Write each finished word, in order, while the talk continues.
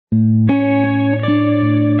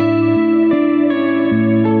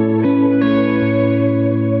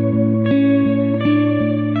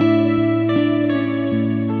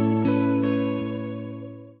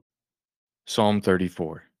Psalm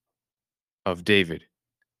 34 of David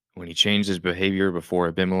when he changed his behavior before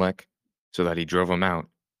Abimelech so that he drove him out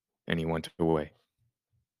and he went away.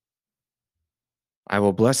 I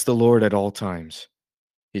will bless the Lord at all times.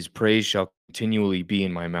 His praise shall continually be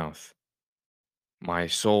in my mouth. My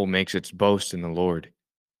soul makes its boast in the Lord.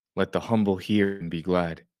 Let the humble hear and be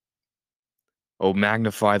glad. O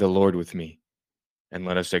magnify the Lord with me, and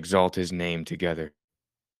let us exalt his name together.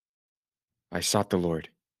 I sought the Lord,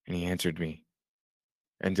 and he answered me,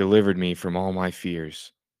 and delivered me from all my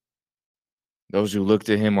fears. Those who look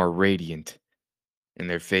to him are radiant, and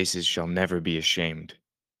their faces shall never be ashamed.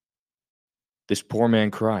 This poor man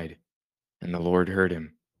cried, and the Lord heard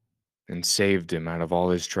him, and saved him out of all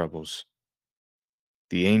his troubles.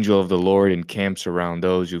 The angel of the Lord encamps around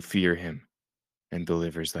those who fear him, and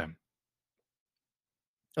delivers them.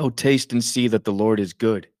 Oh, taste and see that the Lord is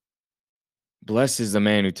good. Blessed is the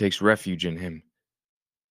man who takes refuge in him.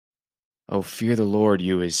 Oh, fear the Lord,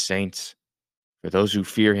 you his saints, for those who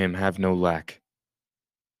fear him have no lack.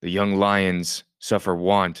 The young lions suffer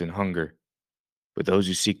want and hunger, but those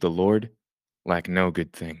who seek the Lord lack no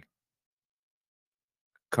good thing.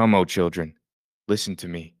 Come, O children, listen to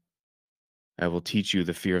me. I will teach you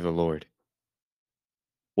the fear of the Lord.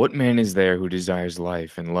 What man is there who desires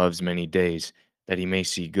life and loves many days, that he may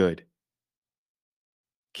see good?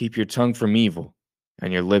 Keep your tongue from evil,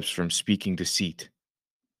 and your lips from speaking deceit.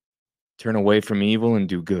 Turn away from evil and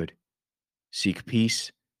do good. Seek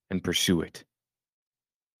peace and pursue it.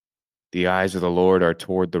 The eyes of the Lord are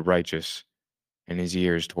toward the righteous, and his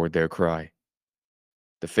ears toward their cry.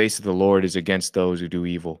 The face of the Lord is against those who do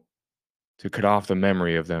evil, to cut off the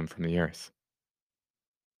memory of them from the earth.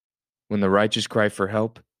 When the righteous cry for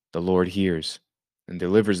help, the Lord hears and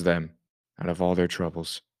delivers them out of all their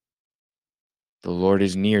troubles. The Lord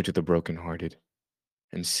is near to the brokenhearted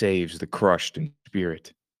and saves the crushed in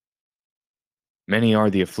spirit. Many are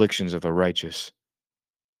the afflictions of the righteous,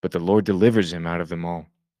 but the Lord delivers him out of them all.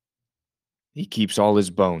 He keeps all his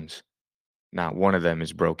bones, not one of them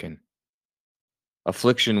is broken.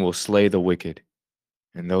 Affliction will slay the wicked,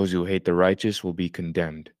 and those who hate the righteous will be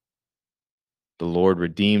condemned. The Lord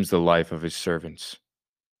redeems the life of his servants.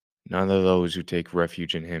 None of those who take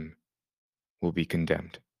refuge in him will be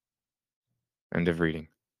condemned. End of reading.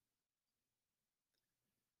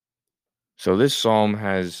 So this psalm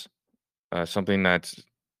has something that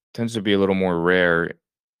tends to be a little more rare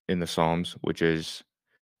in the Psalms, which is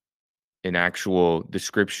an actual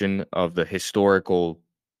description of the historical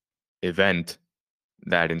event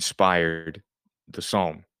that inspired the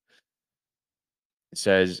psalm. It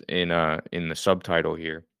says in the subtitle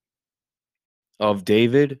here, of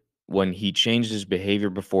David when he changed his behavior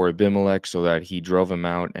before Abimelech so that he drove him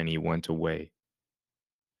out and he went away.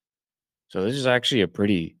 So this is actually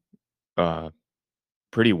a uh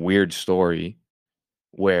pretty weird story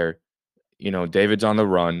where, David's on the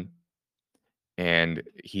run and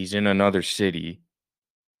he's in another city,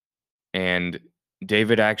 and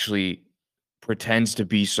David actually pretends to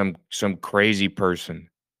be some crazy person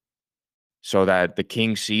so that the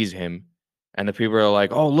king sees him, and the people are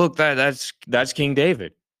like, "Oh, look, that's King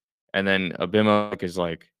David." And then Abimelech is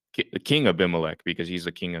like, King Abimelech, because he's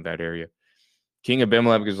the king of that area. King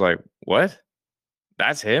Abimelech is like, "What?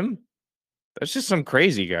 That's him? That's just some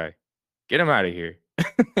crazy guy. Get him out of here."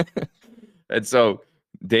 And so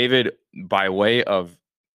David, by way of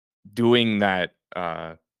doing that,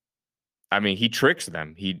 he tricks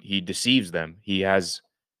them. He deceives them.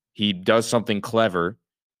 He does something clever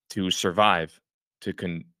to survive, to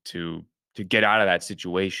get out of that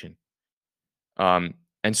situation. Um,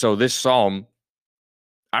 and so this psalm,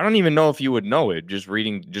 I don't even know if you would know it just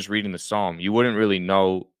reading the psalm. You wouldn't really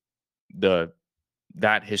know the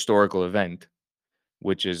that historical event,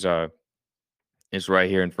 which is right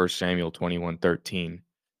here in 1 Samuel 21:13.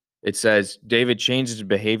 It says, David changed his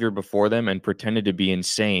behavior before them and pretended to be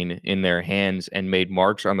insane in their hands and made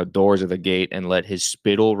marks on the doors of the gate and let his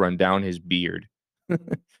spittle run down his beard.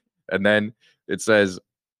 And then it says,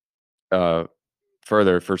 uh,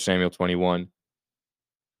 further, 1 Samuel 21,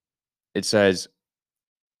 it says,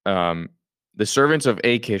 um, the servants of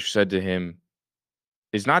Achish said to him,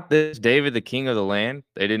 is not this David the king of the land?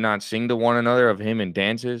 They did not sing to one another of him in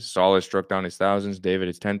dances. Saul has struck down his thousands, David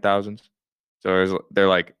his 10,000s. So they're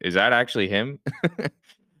like, is that actually him?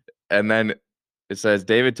 And then it says,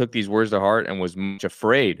 David took these words to heart and was much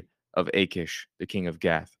afraid of Achish, the king of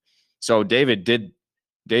Gath. So David did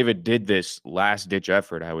this last ditch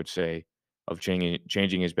effort, I would say, of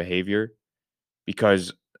changing his behavior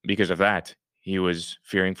because of that. He was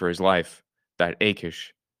fearing for his life that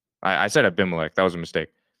Achish, I said Abimelech, that was a mistake.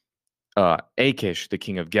 Achish, the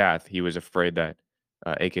king of Gath, he was afraid that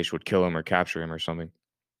Achish would kill him or capture him or something.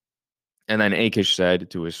 And then Achish said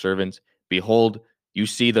to his servants, "Behold, you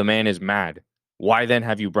see the man is mad. Why then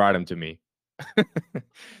have you brought him to me?"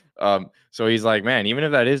 So he's like, "Man, even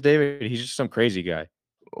if that is David, he's just some crazy guy.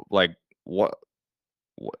 Like, what?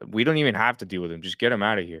 We don't even have to deal with him. Just get him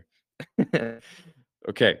out of here."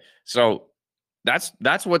 Okay, so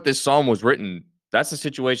that's what this psalm was written. That's the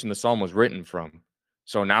situation the psalm was written from.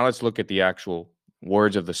 So now let's look at the actual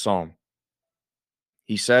words of the psalm.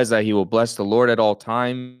 He says that he will bless the Lord at all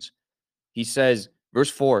times. He says, verse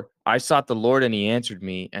 4, I sought the Lord and he answered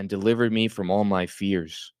me and delivered me from all my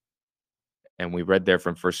fears. And we read there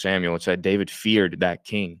from First Samuel, it said David feared that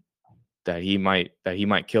king, that he might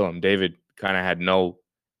kill him. David kind of had no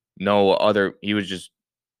other, he was just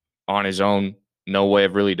on his own, no way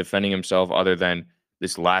of really defending himself other than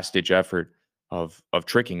this last ditch effort of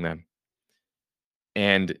tricking them.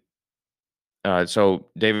 And so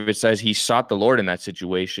David says he sought the Lord in that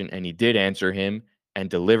situation, and he did answer him and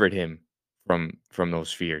delivered him from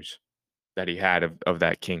those fears that he had of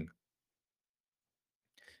that king.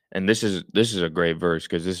 And this is a great verse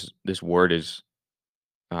because this word is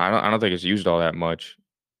I don't think it's used all that much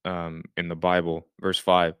in the Bible. Verse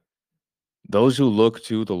 5: Those who look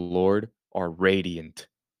to the Lord are radiant,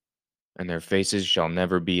 and their faces shall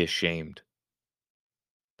never be ashamed.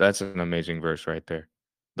 That's an amazing verse right there.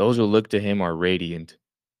 Those who look to him are radiant,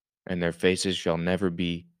 and their faces shall never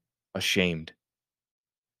be ashamed.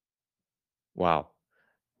 Wow.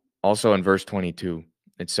 Also in verse 22,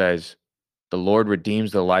 it says, The Lord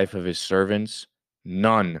redeems the life of his servants.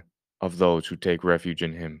 None of those who take refuge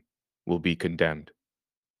in him will be condemned.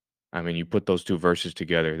 I mean, you put those two verses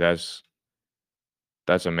together. That's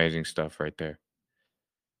amazing stuff right there.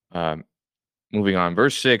 Um, Moving on,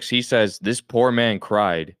 verse 6, he says, This poor man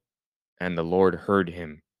cried, and the Lord heard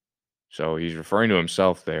him. So he's referring to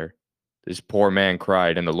himself there. This poor man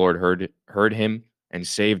cried, and the Lord heard him and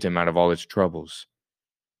saved him out of all his troubles.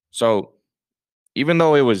 So even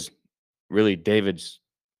though it was really David's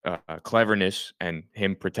cleverness and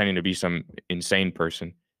him pretending to be some insane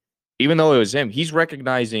person, even though it was him, he's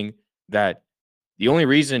recognizing that the only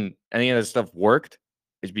reason any of this stuff worked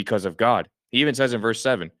is because of God. He even says in verse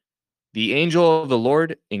 7, the angel of the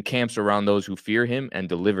Lord encamps around those who fear him and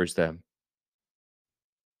delivers them.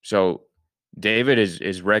 So David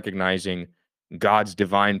is recognizing God's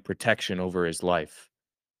divine protection over his life.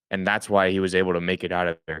 And that's why he was able to make it out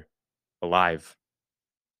of there alive.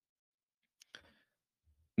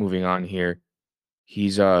 Moving on here.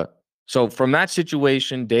 He's so from that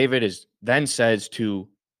situation, David is then says to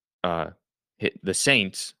uh the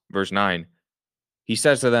saints, verse 9, he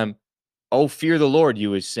says to them, "Oh, fear the Lord,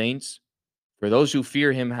 you his saints, for those who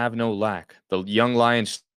fear him have no lack. The young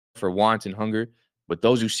lions for want and hunger, but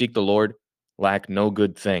those who seek the Lord lack no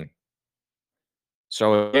good thing."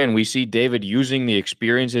 So again, we see David using the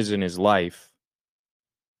experiences in his life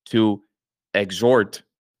to exhort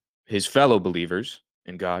his fellow believers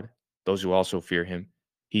in God, those who also fear him.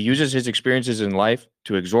 He uses his experiences in life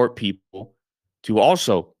to exhort people to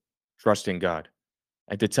also trust in God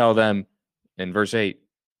and to tell them in verse 8,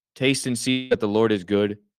 taste and see that the Lord is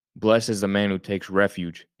good. Blessed is the man who takes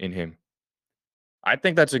refuge in him. I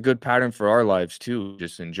think that's a good pattern for our lives too,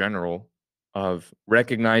 just in general, of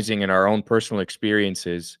recognizing in our own personal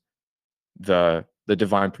experiences the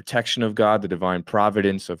divine protection of God, the divine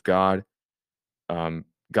providence of God, um,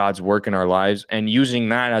 God's work in our lives, and using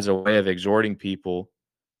that as a way of exhorting people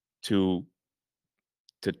to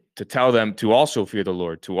to tell them to also fear the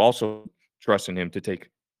Lord, to also trust in Him, to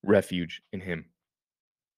take refuge in Him.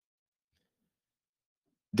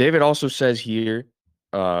 David also says here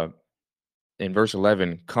uh, in verse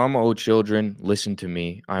 11, "Come, O children, listen to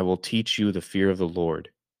me. I will teach you the fear of the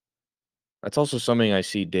Lord." That's also something I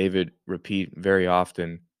see David repeat very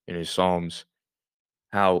often in his psalms.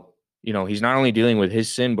 How he's not only dealing with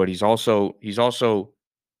his sin, but he's also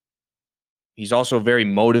very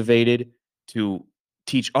motivated to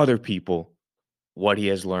teach other people what he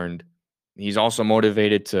has learned. He's also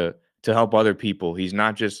motivated to help other people. He's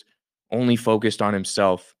not just only focused on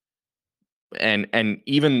himself. And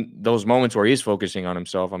even those moments where he's focusing on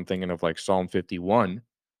himself, I'm thinking of like Psalm 51.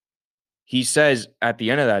 He says at the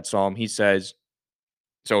end of that psalm, he says,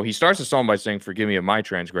 so he starts the psalm by saying, "Forgive me of my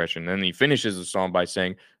transgression." And then he finishes the psalm by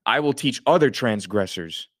saying, "I will teach other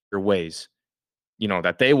transgressors your ways."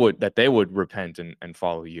 That they would repent and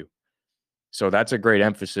follow you. So that's a great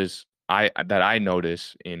emphasis that I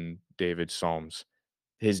notice in David's psalms.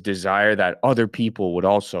 His desire that other people would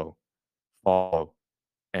also follow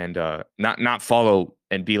and not follow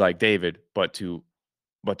and be like David, but to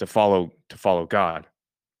follow God.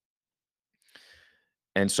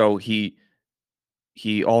 And so he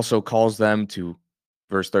He also calls them to,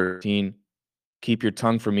 verse 13, keep your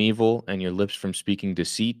tongue from evil and your lips from speaking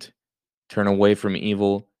deceit. Turn away from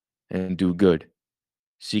evil and do good.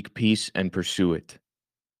 Seek peace and pursue it.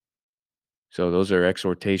 So those are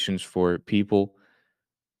exhortations for people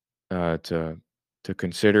to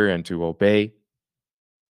consider and to obey.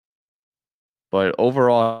 But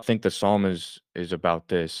overall, I think the psalm is about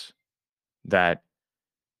this, that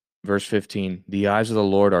verse 15, the eyes of the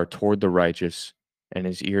Lord are toward the righteous, and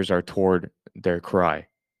his ears are toward their cry.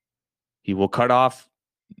 He will cut off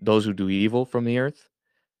those who do evil from the earth,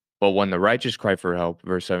 but when the righteous cry for help,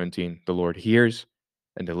 verse 17, the Lord hears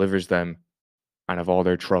and delivers them out of all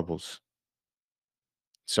their troubles.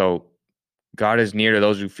 So God is near to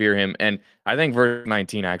those who fear him. And I think verse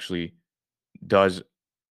 19 actually does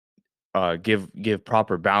give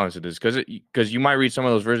proper balance to this, because you might read some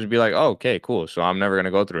of those verses and be like, oh, okay, cool. So I'm never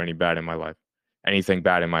gonna go through anything bad in my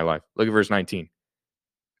life. Look at verse 19.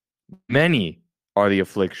 Many are the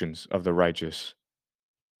afflictions of the righteous,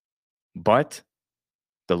 but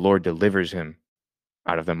the Lord delivers him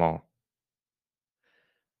out of them all.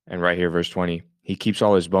 And right here, verse 20, he keeps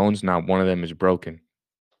all his bones, not one of them is broken.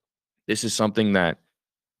 This is something that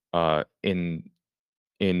in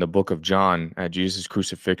the book of John at Jesus'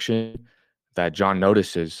 crucifixion, that John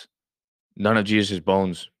notices none of Jesus'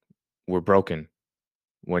 bones were broken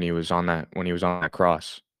when he was on that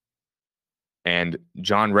cross. And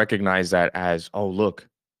John recognized that as, oh, look,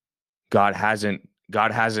 God hasn't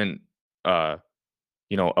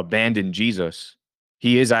abandoned Jesus.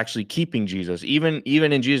 He is actually keeping Jesus. Even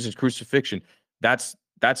in Jesus' crucifixion, that's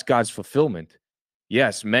God's fulfillment.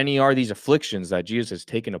 Yes, many are these afflictions that Jesus has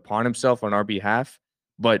taken upon himself on our behalf,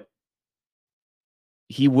 but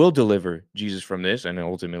he will deliver Jesus from this, and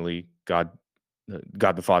ultimately God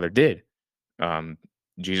the Father did.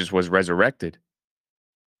 Jesus was resurrected.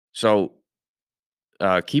 So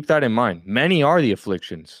keep that in mind. Many are the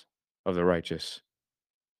afflictions of the righteous,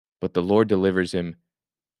 but the Lord delivers him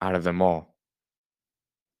out of them all.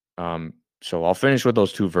 So I'll finish with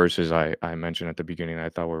those two verses I mentioned at the beginning that I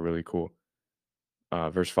thought were really cool.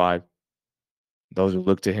 Verse 5, those who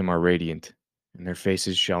look to him are radiant, and their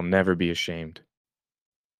faces shall never be ashamed.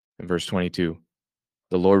 And verse 22,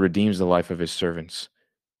 the Lord redeems the life of his servants.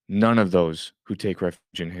 None of those who take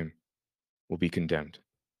refuge in him will be condemned.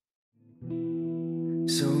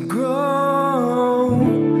 So grow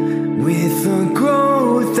with the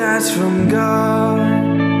growth that's from God.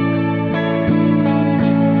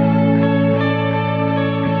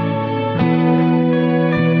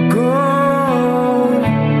 Grow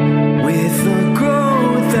with the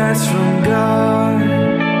growth that's from God.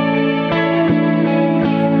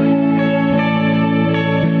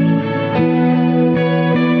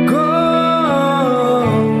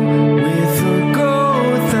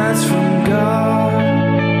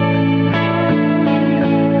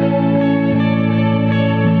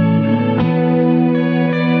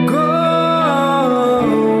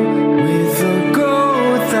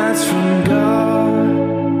 From God.